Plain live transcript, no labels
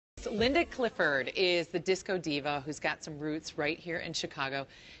Linda Clifford is the disco diva who's got some roots right here in Chicago.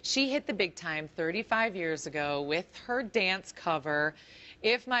 She hit the big time 35 years ago with her dance cover,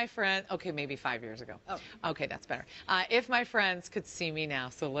 If My Friend, okay, maybe 5 years ago. Oh. Okay, that's better. If My Friends Could See Me Now.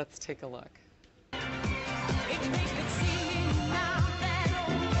 So let's take a look.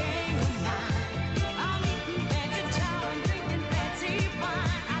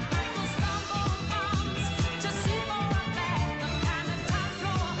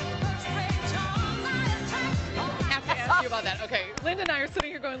 About that. Okay, Linda and I are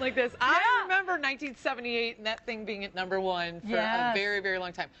sitting here going like this. Yeah. I remember 1978 and that thing being at #1 for a very, very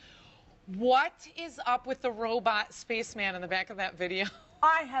long time. What is up with the robot spaceman in the back of that video?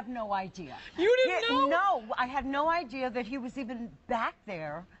 I have no idea. You didn't know? No, I had no idea that he was even back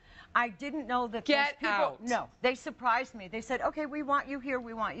there. I didn't know that Get those people, out. No, they surprised me. They said, okay, we want you here,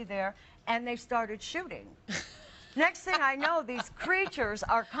 we want you there. And they started shooting. Next thing I know, these creatures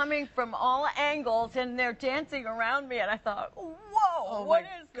are coming from all angles, and they're dancing around me, and I thought, whoa, what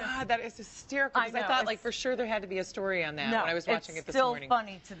is this? God, that is hysterical, because I thought, like, for sure there had to be a story on that when I was watching it this morning. It's still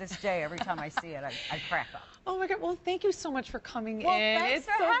funny to this day. Every time I see it, I crack up. Oh, my God. Well, thank you so much for coming in. Thanks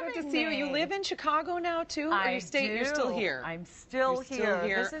for having It's so good to see you. You live in Chicago now, too? Or I you're still here? I'm still here.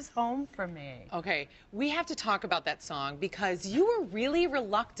 This is home for me. Okay. We have to talk about that song, because you were really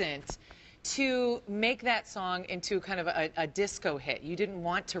reluctant to make that song into kind of a disco hit. You didn't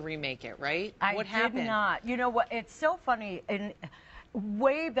want to remake it, right? What happened? I did not. You know what? It's so funny.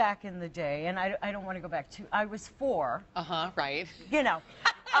 Way back in the day, and I don't want to go back to, I was 4. Right. You know.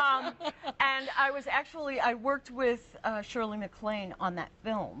 And I was actually, I worked with Shirley MacLaine on that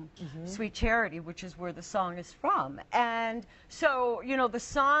film, Sweet Charity, which is where the song is from. And so, you know, the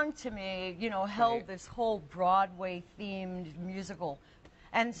song to me, you know, held this whole Broadway-themed musical.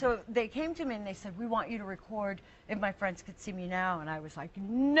 And so they came to me and they said, we want you to record If My Friends Could See Me Now. And I was like,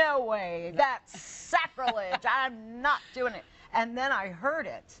 no way, that's sacrilege. I'm not doing it. And then I heard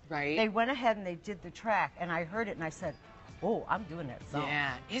it. Right. They went ahead and they did the track, and I heard it and I said, oh, I'm doing that song.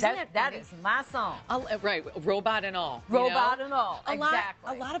 Yeah. That is my song. Right. Robot and all. Robot and all.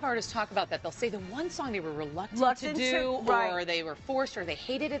 Exactly. A lot of artists talk about that. They'll say the one song they were reluctant to do, or they were forced, or they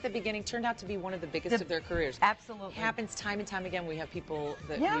hated at the beginning, turned out to be one of the biggest of their careers. Absolutely. Happens time and time again. We have people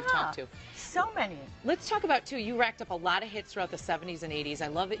that we've talked to. So many. Let's talk about, too, you racked up a lot of hits throughout the 70s and 80s. I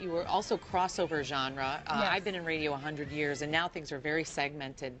love that you were also crossover genre. I've been in radio 100 years, and now things are very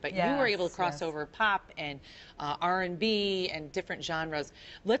segmented. But you were able to cross over pop and R&B and different genres.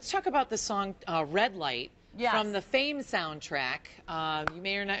 Let's talk about the song Red Light from the Fame soundtrack. You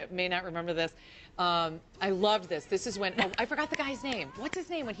may not remember this. I loved this. This is when, I forgot the guy's name. What's his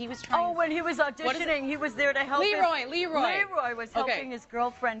name when he was trying? Oh, when he was auditioning, he was there to help Leroy. Leroy was helping his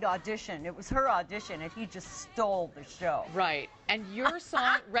girlfriend audition. It was her audition, and he just stole the show. Right. And your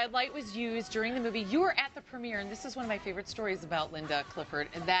song, Red Light, was used during the movie. You were at the premiere, and this is one of my favorite stories about Linda Clifford,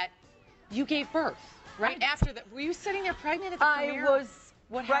 that you gave birth. Right after that, were you sitting there pregnant at the premiere? I was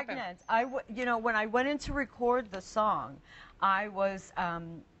pregnant. You know, when I went in to record the song, I was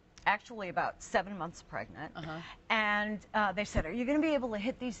actually about 7 months pregnant, and they said, "Are you going to be able to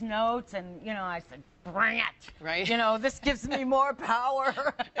hit these notes?" And you know, I said, "Bring it!" Right. You know, this gives me more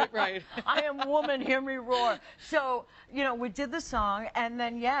power. Right. I am woman, hear me roar. So, you know, we did the song, and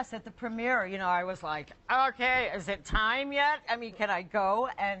then yes, at the premiere, you know, I was like, "Okay, is it time yet? I mean, can I go?"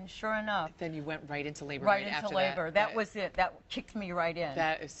 And sure enough, then you went right into labor. Right into labor. That was it. That kicked me right in.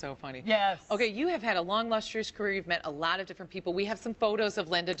 That is so funny. Yes. Okay, you have had a long, lustrous career. You've met a lot of different people. We have some photos of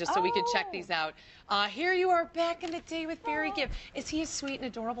Linda just so we can check these out. Here you are back in the day with Barry Gibb. Is he as sweet and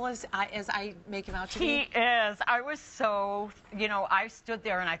adorable as I make him out to be? He is. I was so, you know, I stood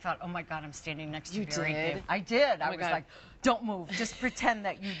there and I thought, oh my God, I'm standing next to Barry Gibb. I did. I was like, don't move. Just pretend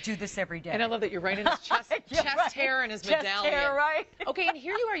that you do this every day. And I love that you're right in his chest hair and his medallion. Chest hair, right? Okay, and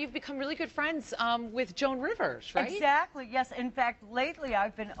here you are. You've become really good friends with Joan Rivers, right? Exactly, yes. In fact, lately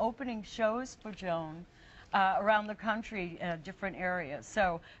I've been opening shows for Joan around the country, different areas.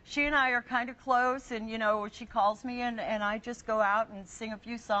 So she and I are kind of close, and, you know, she calls me, and I just go out and sing a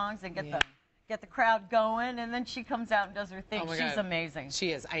few songs and get the crowd going, and then she comes out and does her thing. She's amazing.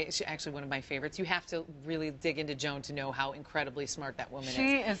 She is. She's actually one of my favorites. You have to really dig into Joan to know how incredibly smart that woman is.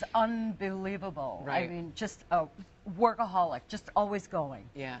 She is unbelievable. Right. I mean, just a workaholic, just always going.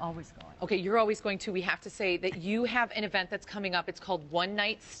 Yeah. Always going. Okay, you're always going to. We have to say that you have an event that's coming up. It's called One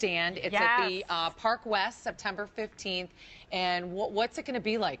Night Stand. It's at the Park West, September 15th. And what's it going to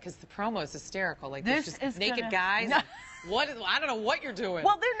be like? Because the promo is hysterical. Like, there's just naked guys. I don't know what you're doing.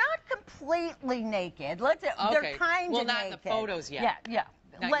 Well, they're not completely naked. They're kind of naked. Well, not in the photos yet. Yeah.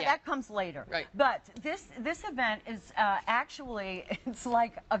 that comes later. Right. But this event is actually, it's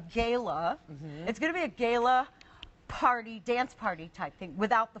like a gala. It's going to be a gala party, dance party type thing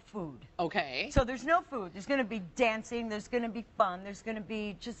without the food. Okay. So there's no food. There's going to be dancing. There's going to be fun. There's going to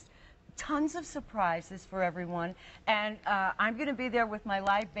be just tons of surprises for everyone. And I'm going to be there with my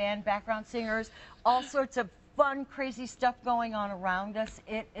live band, background singers, all sorts of fun, crazy stuff going on around us.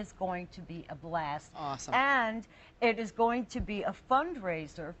 It is going to be a blast. Awesome. And it is going to be a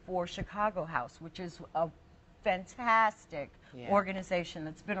fundraiser for Chicago House, which is a fantastic organization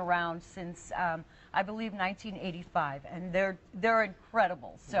that's been around since I believe 1985, and they're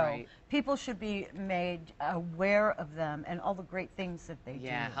incredible. So people should be made aware of them and all the great things that they do.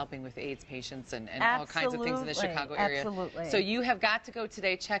 Yeah, helping with AIDS patients and all kinds of things in the Chicago area. Absolutely. So you have got to go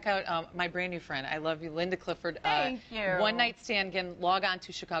today. Check out my brand new friend. I love you, Linda Clifford. Thank you. One Night Stand. Again, log on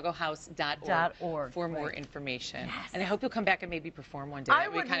to chicagohouse.org for more information. Yes. And I hope you'll come back and maybe perform one day.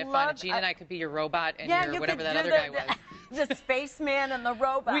 That would be kind of fun. And Gene and I could be your robot and your whatever that other guy was. The spaceman and the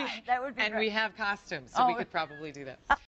robot. That would be great. And we have costumes, so we could probably do that.